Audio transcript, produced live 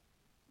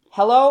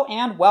Hello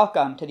and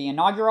welcome to the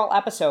inaugural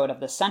episode of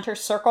the Center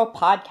Circle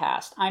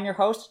podcast. I'm your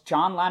host,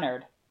 John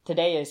Leonard.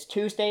 Today is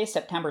Tuesday,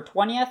 September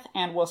 20th,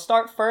 and we'll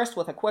start first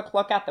with a quick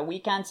look at the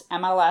weekend's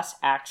MLS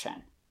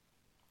action.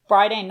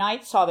 Friday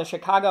night saw the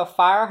Chicago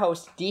Fire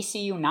host DC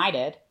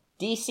United.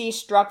 DC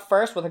struck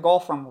first with a goal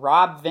from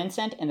Rob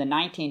Vincent in the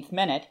 19th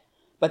minute,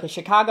 but the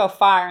Chicago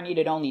Fire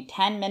needed only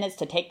 10 minutes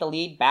to take the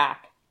lead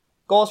back.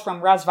 Goals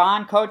from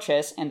Razvan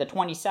Kochis in the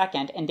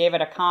 22nd and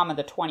David Accam in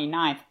the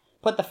 29th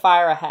put the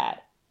Fire ahead.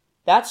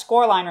 That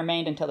scoreline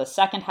remained until the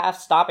second half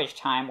stoppage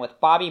time, with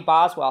Bobby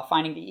Boswell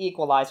finding the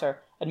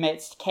equalizer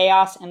amidst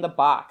chaos in the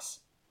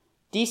box.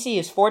 DC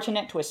is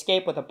fortunate to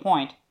escape with a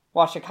point,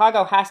 while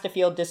Chicago has to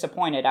feel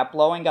disappointed at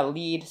blowing a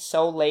lead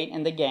so late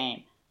in the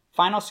game.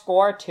 Final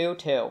score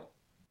 2-2.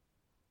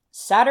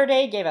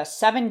 Saturday gave us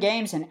 7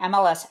 games in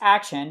MLS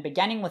action,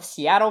 beginning with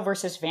Seattle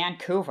versus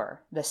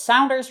Vancouver. The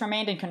Sounders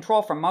remained in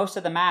control for most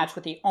of the match,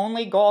 with the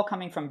only goal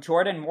coming from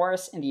Jordan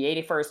Morris in the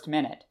 81st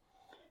minute.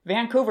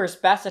 Vancouver's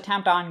best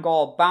attempt on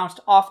goal bounced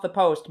off the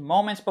post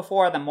moments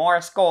before the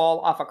Morris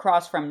goal off a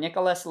cross from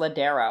Nicholas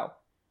Ladero.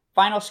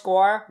 Final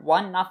score,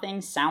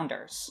 1-0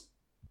 Sounders.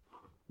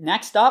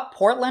 Next up,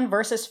 Portland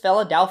versus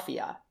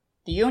Philadelphia.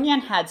 The Union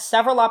had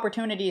several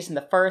opportunities in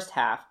the first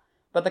half,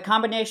 but the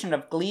combination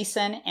of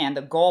Gleason and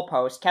the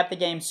goalpost kept the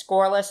game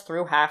scoreless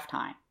through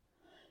halftime.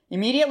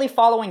 Immediately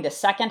following the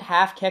second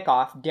half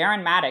kickoff,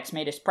 Darren Mattocks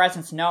made his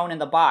presence known in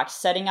the box,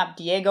 setting up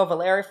Diego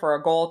Valeri for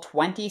a goal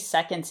 20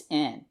 seconds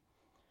in.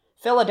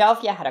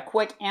 Philadelphia had a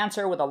quick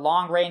answer with a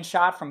long-range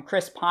shot from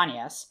Chris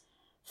Pontius.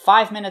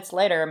 5 minutes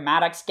later,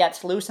 Mattocks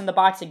gets loose in the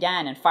box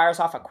again and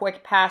fires off a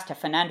quick pass to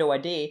Fernando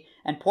Adi,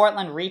 and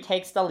Portland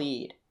retakes the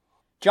lead.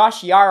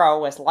 Josh Yaro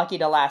was lucky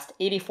to last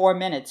 84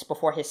 minutes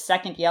before his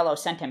second yellow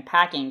sent him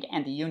packing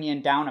and the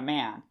Union down a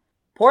man.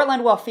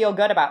 Portland will feel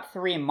good about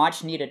 3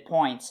 much-needed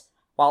points,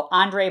 while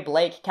Andre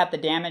Blake kept the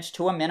damage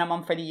to a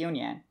minimum for the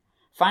Union.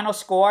 Final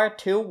score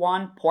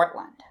 2-1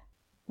 Portland.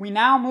 We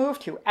now move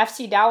to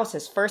FC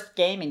Dallas' first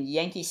game in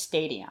Yankee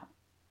Stadium.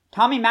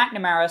 Tommy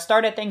McNamara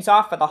started things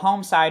off for the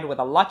home side with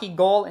a lucky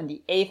goal in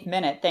the 8th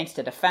minute thanks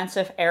to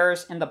defensive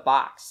errors in the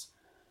box.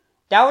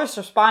 Dallas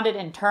responded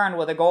in turn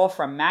with a goal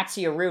from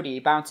Maxi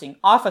Urruti bouncing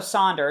off of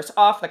Saunders,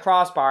 off the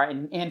crossbar,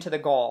 and into the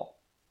goal.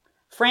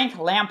 Frank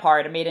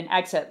Lampard made an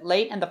exit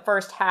late in the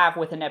first half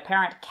with an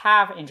apparent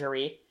calf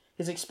injury.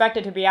 He's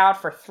expected to be out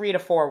for 3 to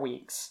 4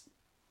 weeks.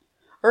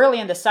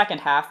 Early in the second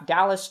half,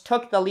 Dallas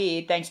took the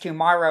lead thanks to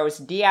Maros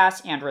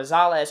Diaz and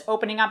Rosales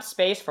opening up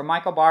space for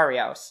Michael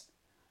Barrios.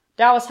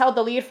 Dallas held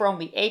the lead for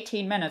only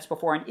 18 minutes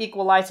before an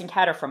equalizing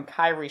header from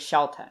Kyrie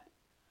Shelton.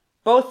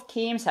 Both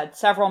teams had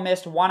several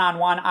missed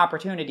one-on-one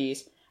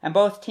opportunities, and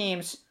both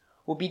teams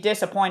will be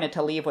disappointed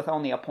to leave with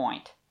only a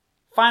point.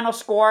 Final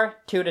score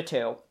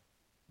 2-2.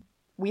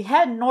 We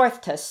head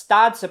north to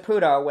Stade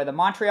Saputo, where the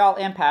Montreal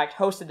Impact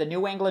hosted the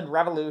New England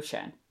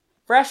Revolution.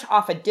 Fresh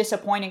off a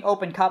disappointing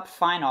Open Cup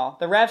final,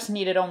 the Revs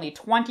needed only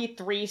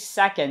 23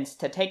 seconds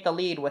to take the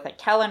lead with a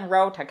Kellen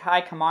Rowe to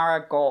Kai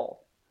Kamara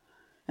goal.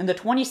 In the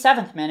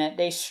 27th minute,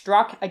 they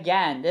struck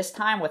again, this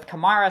time with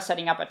Kamara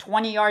setting up a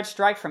 20-yard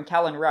strike from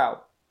Kellen Rowe.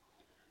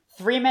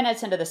 3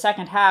 minutes into the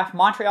second half,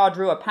 Montreal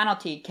drew a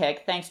penalty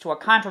kick thanks to a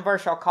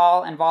controversial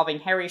call involving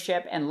Harry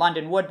Shipp and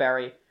London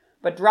Woodbury,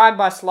 but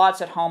Drogba slots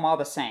it home all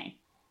the same.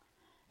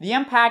 The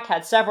Impact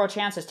had several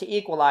chances to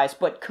equalize,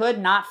 but could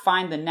not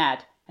find the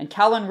net, and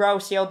Kellen Rowe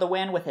sealed the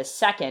win with his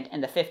second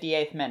in the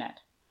 58th minute.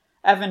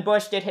 Evan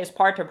Bush did his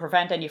part to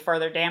prevent any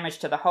further damage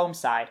to the home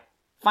side.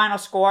 Final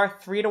score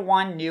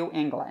 3-1 New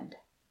England.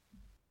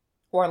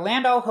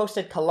 Orlando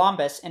hosted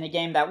Columbus in a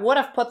game that would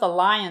have put the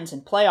Lions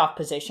in playoff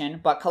position,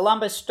 but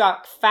Columbus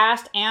struck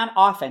fast and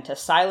often to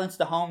silence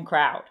the home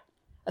crowd.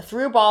 A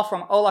through ball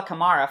from Ola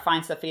Kamara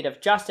finds the feet of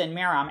Justin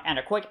Miram, and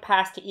a quick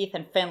pass to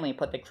Ethan Finley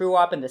put the crew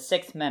up in the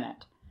 6th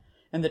minute.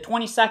 In the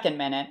 22nd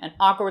minute, an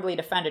awkwardly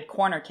defended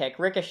corner kick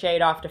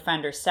ricocheted off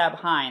defender Seb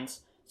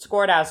Hines,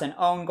 scored as an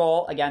own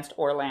goal against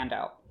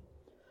Orlando.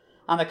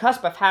 On the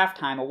cusp of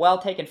halftime, a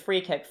well-taken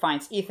free kick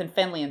finds Ethan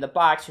Finley in the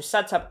box, who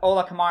sets up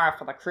Ola Kamara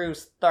for the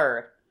crew's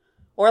third.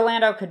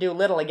 Orlando could do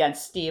little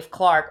against Steve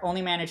Clark,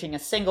 only managing a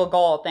single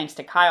goal thanks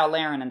to Kyle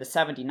Larin in the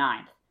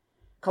 79th.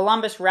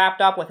 Columbus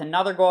wrapped up with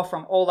another goal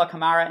from Ola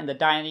Kamara in the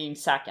dying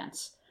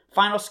seconds.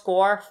 Final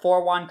score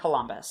 4-1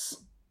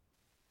 Columbus.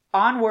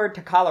 Onward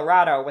to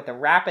Colorado with the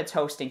Rapids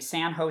hosting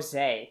San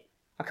Jose.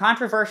 A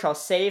controversial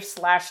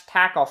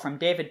save/tackle from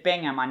David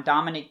Bingham on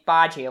Dominic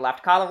Badji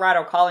left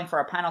Colorado calling for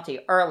a penalty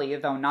early,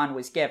 though none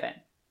was given.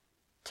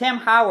 Tim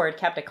Howard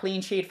kept a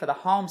clean sheet for the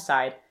home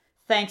side,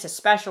 thanks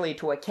especially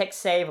to a kick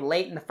save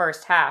late in the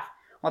first half,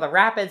 while the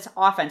Rapids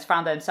offense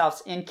found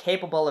themselves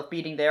incapable of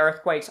beating the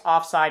Earthquakes'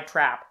 offside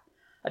trap.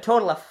 A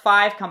total of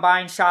 5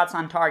 combined shots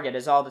on target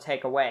is all to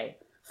take away.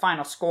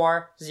 Final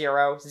score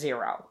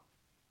 0-0.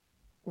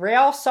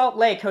 Real Salt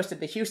Lake hosted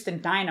the Houston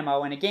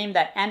Dynamo in a game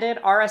that ended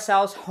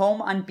RSL's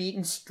home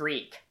unbeaten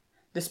streak.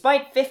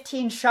 Despite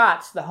 15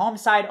 shots, the home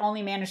side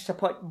only managed to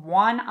put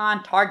 1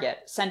 on target,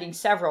 sending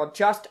several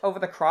just over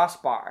the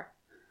crossbar.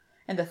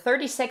 In the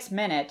 36th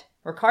minute,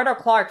 Ricardo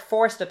Clark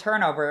forced a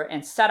turnover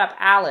and set up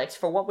Alex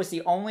for what was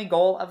the only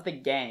goal of the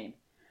game.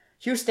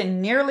 Houston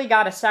nearly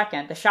got a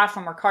second, the shot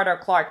from Ricardo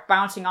Clark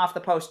bouncing off the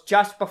post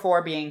just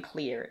before being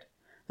cleared.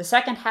 The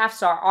second half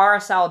saw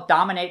RSL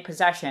dominate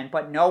possession,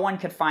 but no one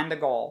could find the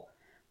goal.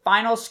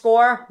 Final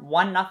score,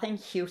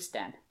 1-0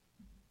 Houston.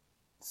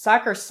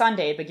 Soccer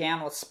Sunday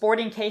began with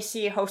Sporting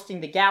KC hosting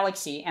the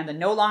Galaxy and the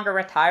no longer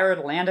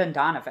retired Landon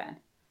Donovan.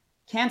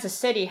 Kansas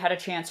City had a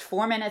chance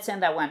 4 minutes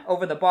in that went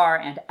over the bar,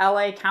 and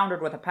LA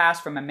countered with a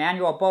pass from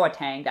Emmanuel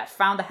Boateng that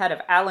found the head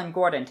of Alan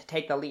Gordon to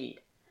take the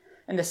lead.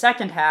 In the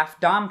second half,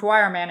 Dom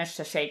Dwyer managed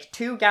to shake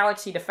 2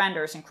 Galaxy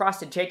defenders and crossed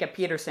to Jacob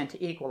Peterson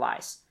to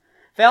equalize.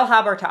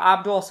 Feilhaber to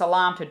Abdul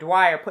Salam to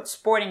Dwyer put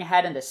Sporting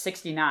ahead in the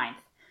 69th.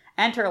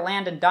 Enter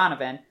Landon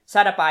Donovan,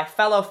 set up by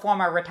fellow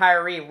former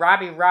retiree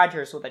Robbie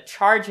Rogers with a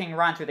charging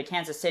run through the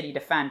Kansas City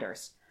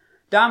defenders.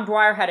 Dom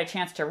Dwyer had a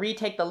chance to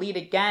retake the lead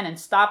again in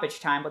stoppage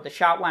time, but the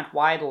shot went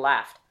wide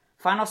left.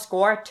 Final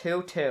score,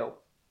 2-2.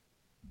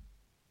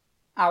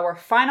 Our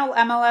final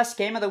MLS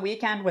game of the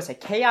weekend was a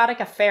chaotic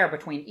affair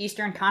between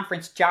Eastern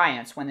Conference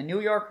giants when the New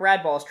York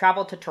Red Bulls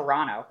traveled to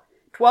Toronto.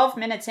 12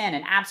 minutes in,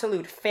 an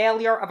absolute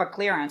failure of a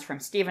clearance from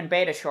Steven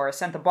Beitashour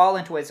sent the ball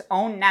into his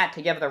own net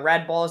to give the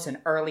Red Bulls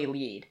an early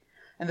lead.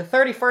 In the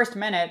 31st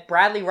minute,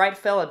 Bradley Wright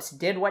Phillips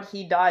did what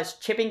he does,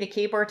 chipping the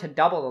keeper to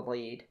double the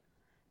lead.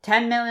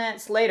 10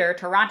 minutes later,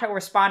 Toronto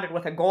responded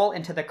with a goal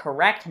into the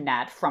correct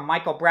net from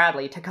Michael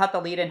Bradley to cut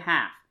the lead in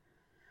half.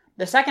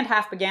 The second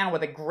half began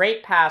with a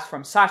great pass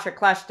from Sacha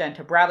Kljestan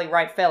to Bradley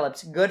Wright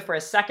Phillips, good for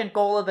his second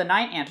goal of the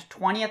night and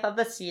 20th of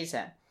the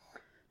season.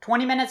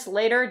 20 minutes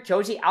later,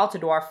 Jozy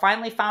Altidore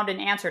finally found an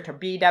answer to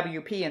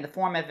BWP in the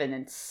form of an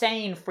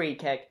insane free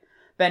kick,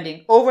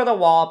 bending over the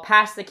wall,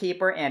 past the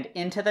keeper, and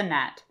into the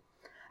net.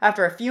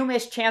 After a few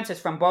missed chances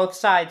from both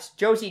sides,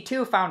 Jozy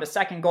too found a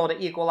second goal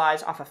to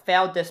equalize off a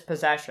failed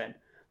dispossession.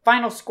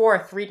 Final score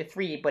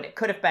 3-3, but it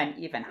could have been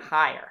even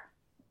higher.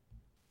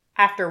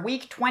 After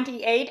week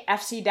 28,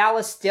 FC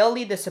Dallas still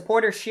lead the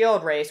Supporters'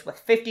 Shield race with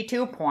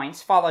 52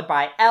 points, followed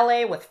by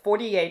LA with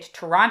 48,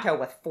 Toronto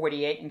with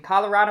 48, and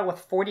Colorado with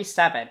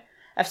 47.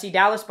 FC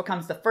Dallas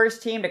becomes the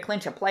first team to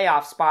clinch a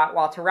playoff spot,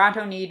 while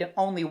Toronto need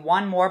only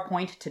one more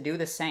point to do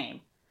the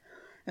same.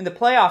 In the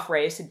playoff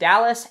race,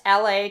 Dallas,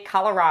 LA,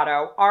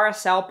 Colorado,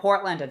 RSL,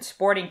 Portland, and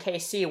Sporting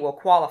KC will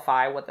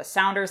qualify, with the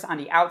Sounders on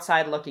the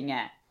outside looking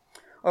in.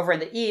 Over in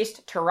the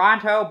East,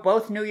 Toronto,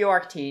 both New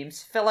York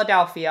teams,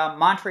 Philadelphia,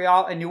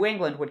 Montreal, and New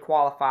England would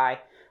qualify,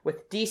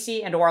 with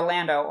DC and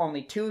Orlando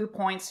only 2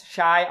 points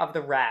shy of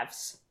the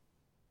Revs.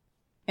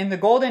 In the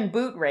Golden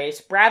Boot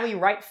race, Bradley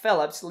Wright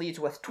Phillips leads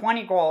with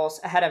 20 goals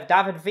ahead of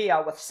David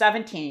Villa with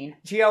 17,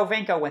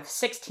 Giovinco with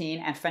 16,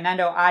 and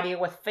Fernando Adi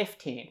with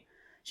 15.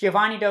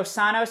 Giovanni Dos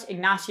Santos,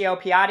 Ignacio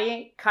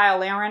Piatti,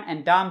 Kyle Aaron,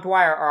 and Dom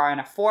Dwyer are in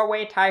a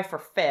 4-way tie for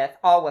 5th,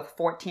 all with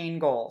 14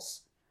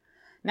 goals.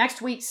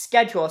 Next week's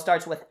schedule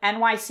starts with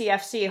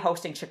NYCFC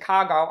hosting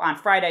Chicago on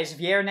Friday's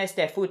Viernes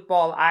de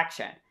Football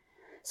action.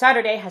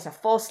 Saturday has a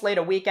full slate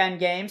of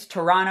weekend games: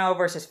 Toronto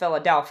versus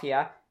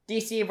Philadelphia,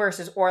 DC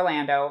versus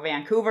Orlando,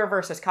 Vancouver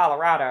versus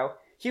Colorado,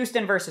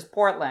 Houston versus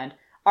Portland,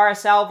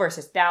 RSL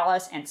versus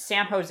Dallas, and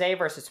San Jose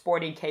versus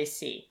Sporting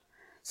KC.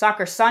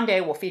 Soccer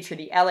Sunday will feature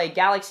the LA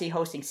Galaxy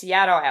hosting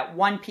Seattle at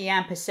 1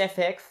 p.m.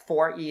 Pacific,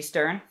 4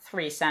 Eastern,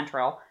 3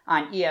 Central,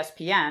 on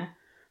ESPN,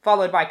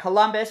 followed by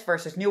Columbus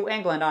versus New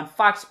England on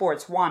Fox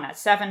Sports 1 at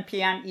 7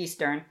 p.m.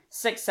 Eastern,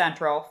 6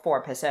 Central,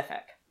 4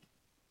 Pacific.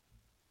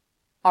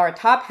 Our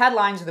top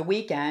headlines of the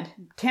weekend: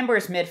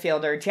 Timbers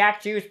midfielder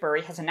Jack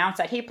Jewsbury has announced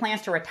that he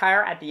plans to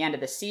retire at the end of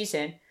the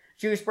season.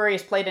 Jewsbury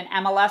has played in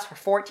MLS for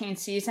 14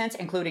 seasons,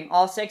 including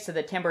all 6 of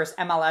the Timbers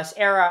MLS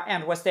era,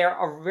 and was their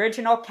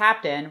original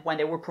captain when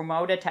they were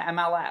promoted to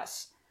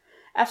MLS.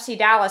 FC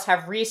Dallas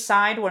have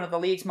re-signed one of the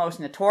league's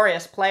most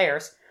notorious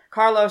players,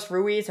 Carlos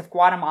Ruiz of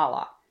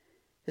Guatemala.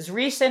 His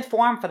recent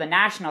form for the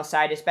national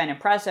side has been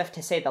impressive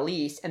to say the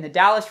least, and the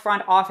Dallas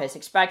front office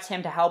expects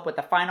him to help with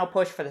the final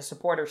push for the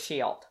Supporters'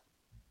 Shield.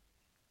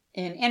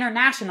 In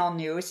international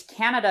news,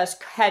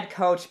 Canada's head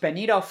coach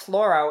Benito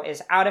Floro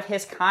is out of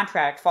his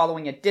contract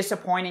following a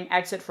disappointing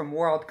exit from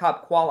World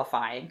Cup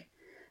qualifying.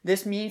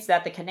 This means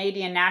that the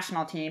Canadian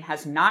national team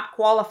has not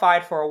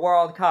qualified for a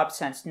World Cup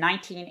since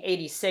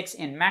 1986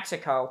 in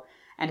Mexico,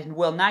 and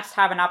will next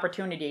have an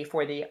opportunity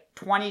for the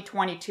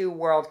 2022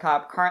 World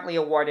Cup currently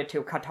awarded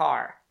to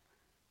Qatar.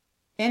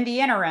 In the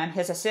interim,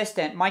 his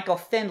assistant Michael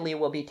Findlay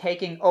will be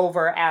taking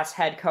over as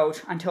head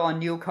coach until a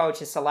new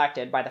coach is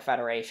selected by the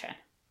federation.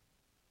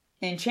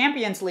 In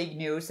Champions League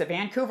news, the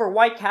Vancouver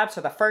Whitecaps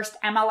are the first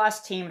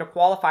MLS team to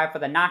qualify for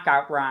the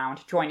knockout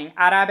round, joining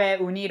Árabe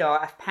Unido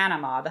of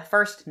Panama, the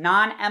first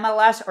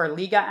non-MLS or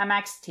Liga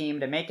MX team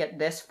to make it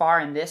this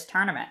far in this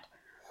tournament.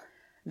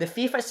 The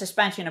FIFA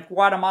suspension of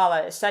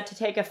Guatemala is set to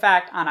take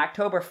effect on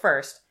October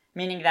 1st,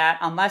 meaning that,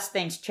 unless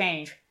things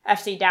change,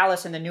 FC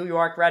Dallas and the New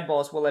York Red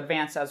Bulls will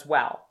advance as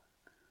well.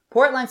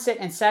 Portland sit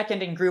in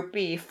second in Group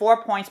B,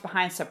 4 points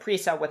behind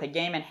Saprissa with a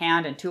game in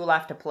hand and 2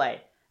 left to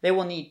play. They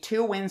will need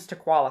 2 wins to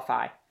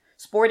qualify.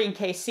 Sporting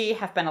KC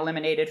have been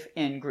eliminated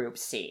in Group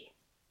C.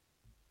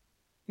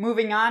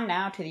 Moving on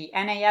now to the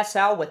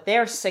NASL with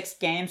their 6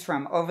 games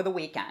from over the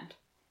weekend.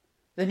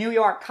 The New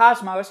York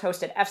Cosmos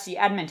hosted FC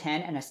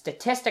Edmonton in a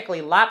statistically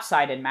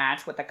lopsided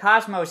match with the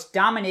Cosmos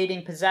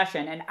dominating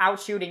possession and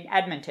outshooting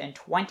Edmonton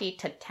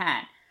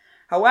 20-10.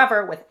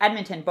 However, with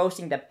Edmonton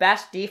boasting the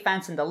best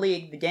defense in the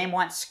league, the game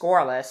went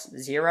scoreless,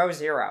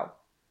 0-0.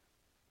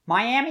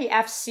 Miami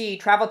FC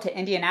traveled to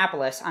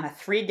Indianapolis on a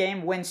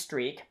 3-game win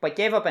streak, but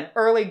gave up an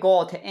early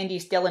goal to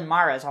Indy's Dylan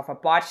Mares off a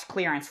botched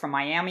clearance from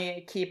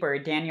Miami keeper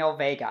Daniel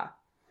Vega.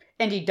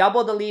 Indy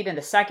doubled the lead in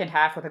the second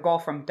half with a goal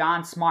from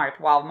Don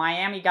Smart, while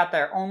Miami got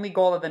their only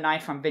goal of the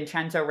night from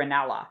Vincenzo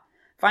Ranella.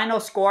 Final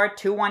score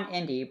 2-1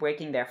 Indy,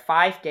 breaking their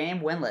 5-game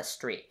winless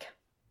streak.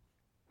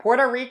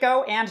 Puerto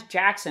Rico and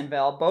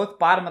Jacksonville, both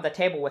bottom of the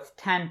table with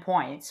 10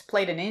 points,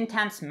 played an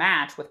intense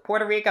match with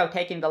Puerto Rico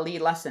taking the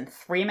lead less than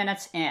 3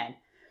 minutes in.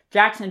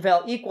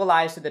 Jacksonville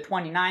equalized to the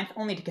 29th,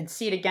 only to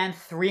concede again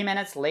 3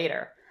 minutes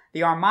later.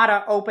 The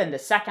Armada opened the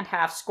second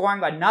half,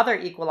 scoring another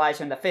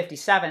equalizer in the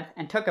 57th,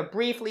 and took a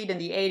brief lead in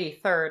the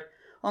 83rd,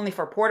 only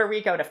for Puerto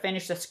Rico to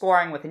finish the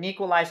scoring with an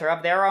equalizer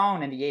of their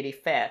own in the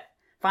 85th.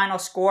 Final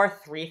score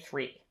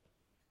 3-3.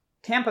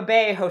 Tampa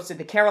Bay hosted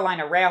the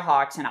Carolina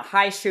Railhawks in a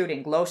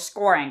high-shooting,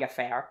 low-scoring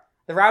affair.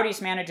 The Rowdies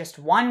managed just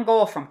 1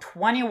 goal from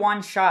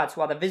 21 shots,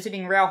 while the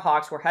visiting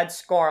Railhawks were held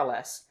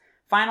scoreless.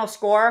 Final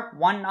score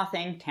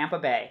 1-0 Tampa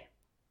Bay.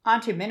 On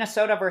to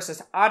Minnesota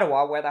versus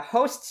Ottawa, where the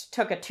hosts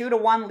took a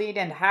 2-1 lead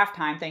into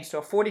halftime thanks to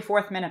a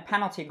 44th minute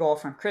penalty goal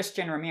from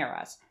Christian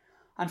Ramirez.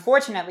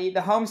 Unfortunately,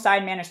 the home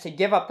side managed to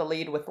give up the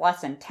lead with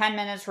less than 10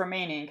 minutes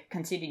remaining,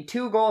 conceding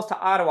 2 goals to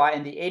Ottawa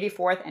in the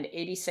 84th and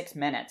 86th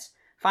minutes.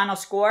 Final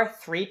score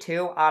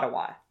 3-2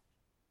 Ottawa.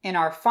 In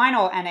our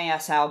final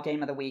NASL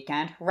game of the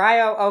weekend,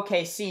 Rayo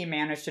OKC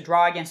managed to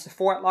draw against the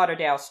Fort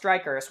Lauderdale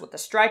Strikers, with the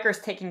Strikers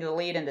taking the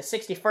lead in the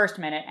 61st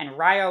minute and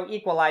Rayo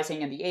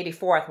equalizing in the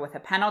 84th with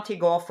a penalty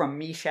goal from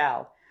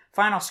Michel.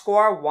 Final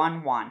score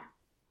 1-1.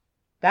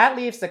 That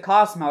leaves the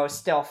Cosmos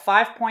still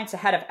 5 points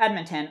ahead of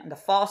Edmonton in the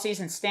fall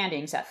season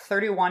standings at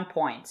 31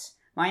 points.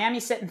 Miami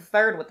sit in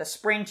third with the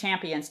spring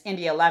champions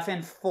Indy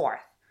 11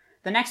 fourth.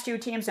 The next 2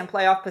 teams in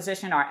playoff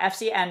position are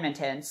FC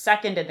Edmonton,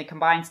 second in the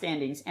combined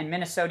standings, and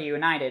Minnesota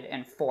United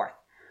in fourth.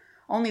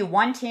 Only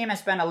 1 team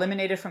has been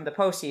eliminated from the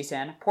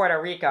postseason,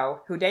 Puerto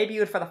Rico, who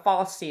debuted for the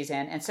fall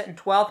season and sit in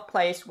 12th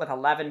place with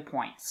 11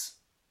 points.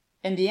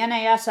 In the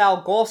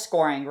NASL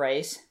goal-scoring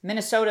race,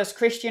 Minnesota's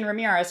Christian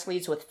Ramirez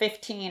leads with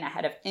 15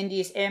 ahead of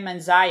Indy's Imran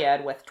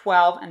Zayed with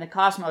 12 and the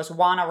Cosmos'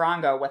 Juan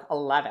Arango with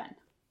 11.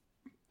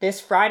 This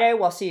Friday,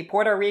 we'll see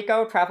Puerto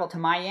Rico travel to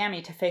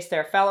Miami to face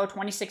their fellow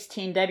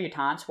 2016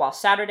 debutants, while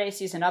Saturday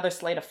sees another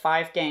slate of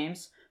 5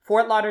 games: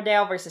 Fort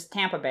Lauderdale versus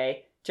Tampa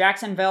Bay,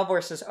 Jacksonville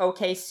versus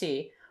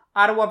OKC,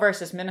 Ottawa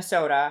versus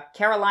Minnesota,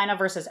 Carolina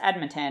versus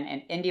Edmonton,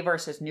 and Indy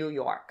versus New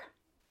York.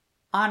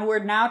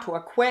 Onward now to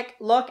a quick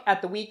look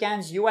at the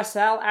weekend's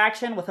USL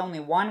action with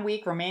only 1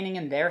 week remaining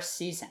in their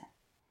season.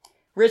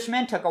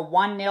 Richmond took a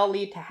 1-0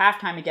 lead to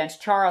halftime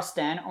against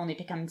Charleston, only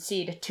to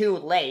concede 2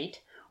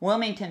 late.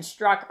 Wilmington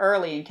struck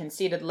early and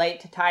conceded late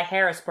to tie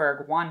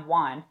Harrisburg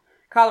 1-1.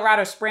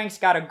 Colorado Springs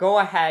got a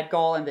go-ahead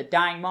goal in the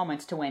dying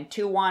moments to win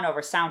 2-1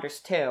 over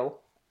Sounders 2.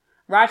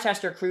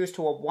 Rochester cruised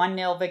to a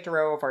 1-0 victory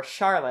over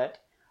Charlotte.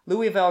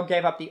 Louisville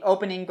gave up the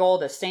opening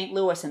goal to St.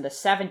 Louis in the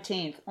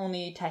 17th,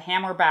 only to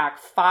hammer back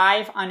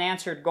 5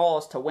 unanswered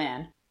goals to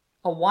win.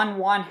 A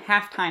 1-1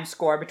 halftime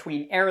score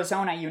between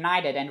Arizona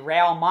United and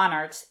Real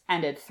Monarchs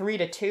ended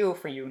 3-2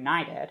 for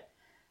United.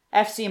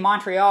 FC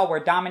Montreal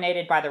were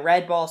dominated by the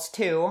Red Bulls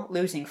 2,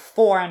 losing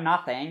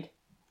 4-0.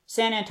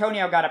 San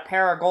Antonio got a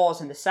pair of goals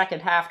in the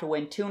second half to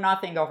win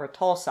 2-0 over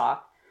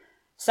Tulsa.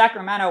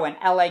 Sacramento and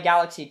LA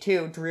Galaxy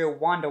 2 drew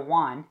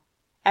 1-1.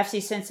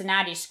 FC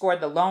Cincinnati scored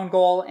the lone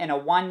goal in a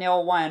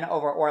 1-0 win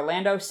over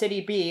Orlando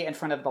City B in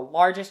front of the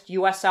largest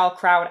USL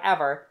crowd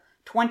ever,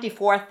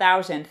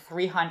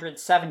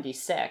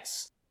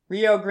 24,376.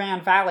 Rio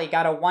Grande Valley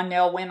got a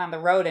 1-0 win on the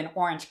road in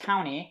Orange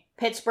County.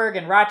 Pittsburgh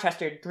and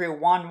Rochester drew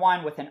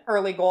 1-1 with an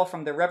early goal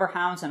from the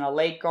Riverhounds and a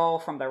late goal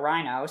from the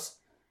Rhinos.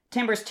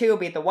 Timbers 2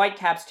 beat the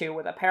Whitecaps 2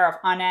 with a pair of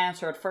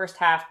unanswered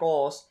first-half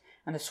goals,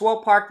 and the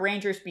Swope Park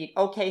Rangers beat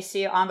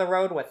OKC on the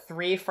road with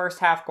 3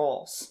 first-half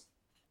goals.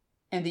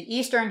 In the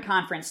Eastern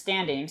Conference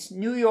standings,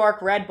 New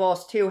York Red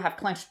Bulls 2 have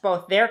clinched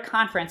both their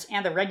conference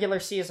and the regular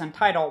season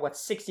title with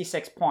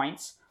 66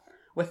 points,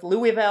 with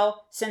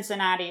Louisville,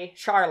 Cincinnati,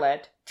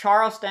 Charlotte,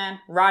 Charleston,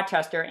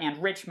 Rochester,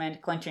 and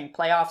Richmond clinching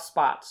playoff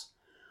spots.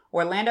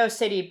 Orlando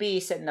City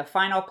B sit in the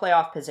final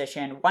playoff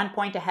position, 1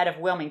 point ahead of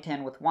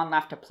Wilmington with 1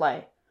 left to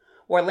play.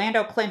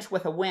 Orlando clinched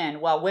with a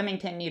win, while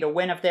Wilmington need a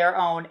win of their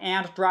own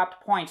and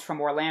dropped points from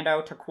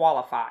Orlando to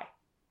qualify.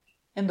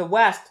 In the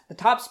West, the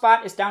top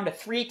spot is down to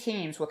 3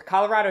 teams, with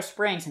Colorado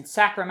Springs and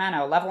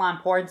Sacramento level on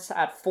points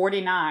at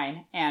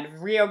 49,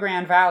 and Rio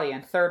Grande Valley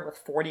in third with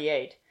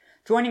 48.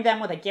 Joining them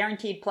with a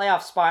guaranteed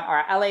playoff spot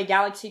are LA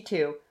Galaxy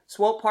 2,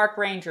 Swope Park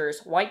Rangers,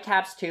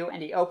 Whitecaps 2,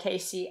 and the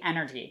OKC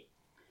Energy.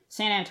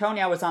 San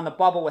Antonio is on the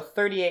bubble with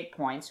 38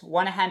 points,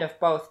 1 ahead of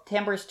both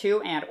Timbers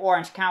 2 and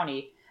Orange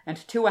County, and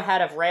 2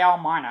 ahead of Real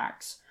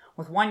Monarchs.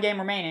 With one game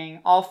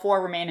remaining, all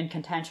four remain in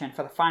contention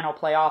for the final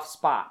playoff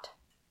spot.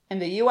 In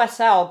the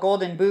USL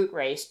Golden Boot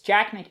race,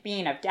 Jack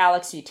McBean of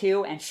Galaxy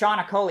 2 and Sean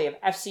Okoli of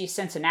FC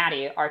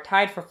Cincinnati are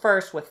tied for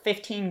first with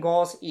 15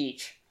 goals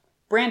each.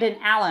 Brandon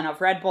Allen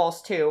of Red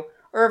Bulls 2,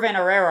 Irvin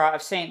Herrera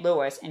of St.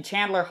 Louis, and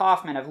Chandler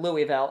Hoffman of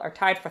Louisville are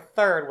tied for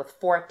third with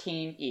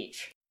 14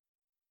 each.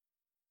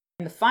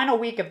 In the final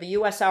week of the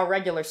USL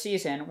regular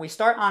season, we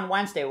start on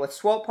Wednesday with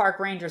Swope Park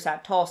Rangers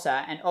at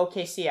Tulsa and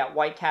OKC at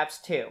Whitecaps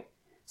 2.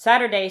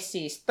 Saturday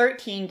sees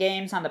 13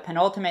 games on the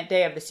penultimate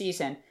day of the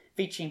season,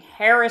 featuring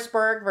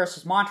Harrisburg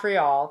versus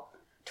Montreal,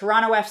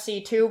 Toronto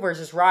FC 2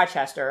 versus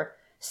Rochester,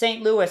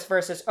 St. Louis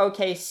versus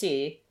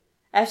OKC,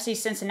 FC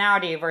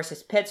Cincinnati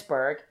versus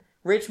Pittsburgh,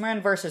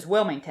 Richmond versus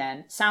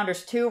Wilmington,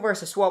 Sounders 2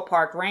 versus Swope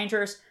Park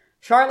Rangers,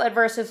 Charlotte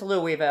versus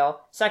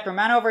Louisville,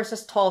 Sacramento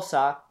versus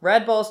Tulsa,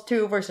 Red Bulls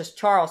 2 versus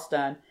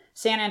Charleston,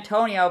 San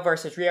Antonio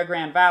versus Rio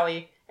Grande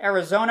Valley,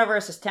 Arizona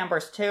versus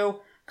Timbers 2,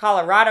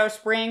 Colorado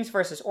Springs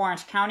versus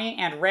Orange County,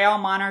 and Rail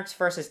Monarchs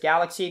versus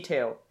Galaxy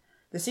 2.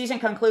 The season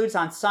concludes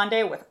on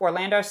Sunday with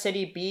Orlando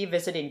City B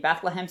visiting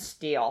Bethlehem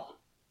Steel.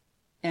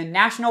 In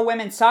National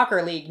Women's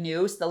Soccer League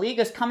news, the league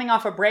is coming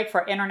off a break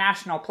for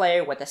international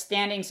play with the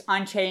standings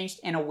unchanged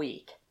in a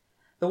week.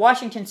 The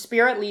Washington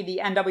Spirit lead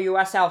the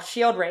NWSL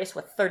Shield race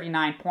with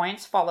 39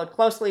 points, followed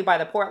closely by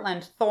the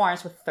Portland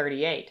Thorns with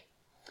 38.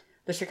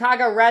 The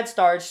Chicago Red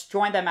Stars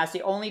joined them as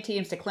the only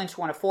teams to clinch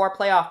one of four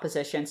playoff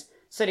positions,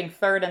 sitting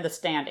third in the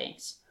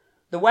standings.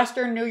 The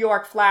Western New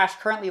York Flash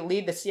currently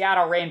lead the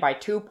Seattle Reign by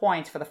 2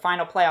 points for the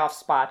final playoff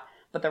spot,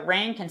 but the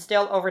Reign can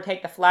still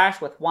overtake the Flash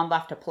with one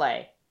left to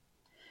play.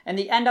 In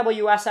the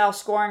NWSL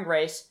scoring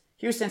race,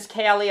 Houston's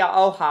Kealia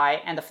Ohai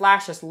and the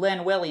Flash's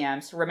Lynn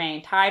Williams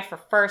remain tied for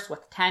first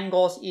with 10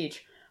 goals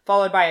each,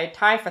 followed by a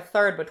tie for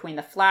third between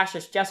the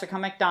Flash's Jessica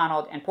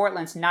McDonald and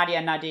Portland's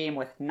Nadia Nadim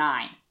with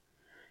 9.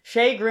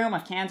 Shea Groom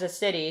of Kansas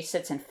City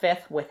sits in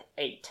fifth with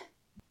 8.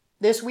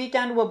 This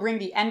weekend will bring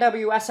the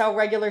NWSL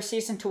regular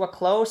season to a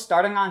close,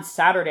 starting on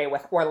Saturday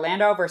with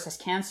Orlando versus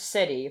Kansas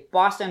City,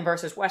 Boston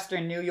versus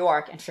Western New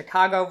York, and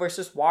Chicago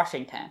versus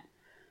Washington.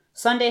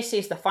 Sunday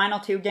sees the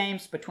final two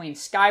games between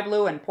Sky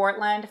Blue and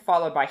Portland,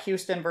 followed by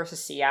Houston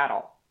versus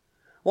Seattle.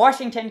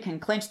 Washington can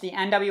clinch the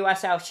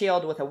NWSL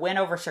Shield with a win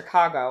over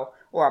Chicago,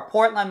 or a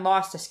Portland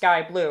loss to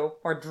Sky Blue,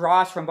 or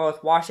draws from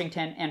both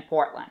Washington and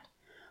Portland.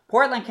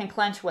 Portland can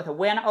clinch with a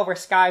win over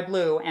Sky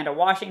Blue and a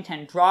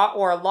Washington draw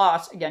or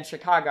loss against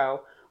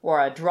Chicago,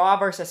 or a draw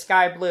versus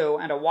Sky Blue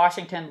and a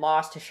Washington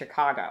loss to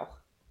Chicago.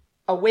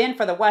 A win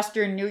for the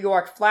Western New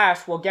York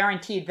Flash will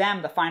guarantee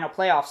them the final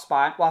playoff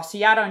spot, while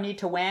Seattle need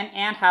to win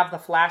and have the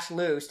Flash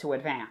lose to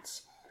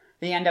advance.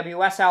 The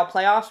NWSL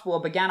playoffs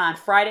will begin on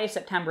Friday,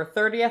 September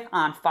 30th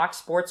on Fox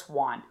Sports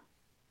 1.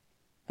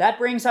 That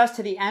brings us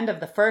to the end of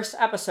the first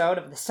episode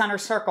of the Center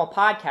Circle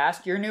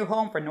podcast, your new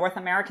home for North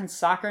American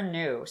soccer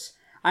news.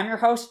 I'm your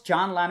host,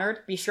 John Leonard.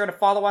 Be sure to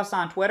follow us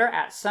on Twitter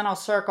at Center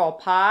Circle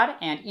Pod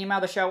and email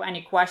the show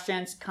any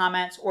questions,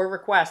 comments, or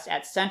requests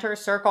at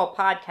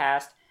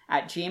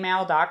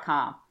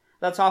centercirclepodcast@gmail.com.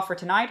 That's all for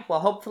tonight.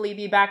 We'll hopefully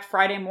be back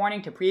Friday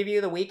morning to preview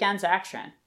the weekend's action.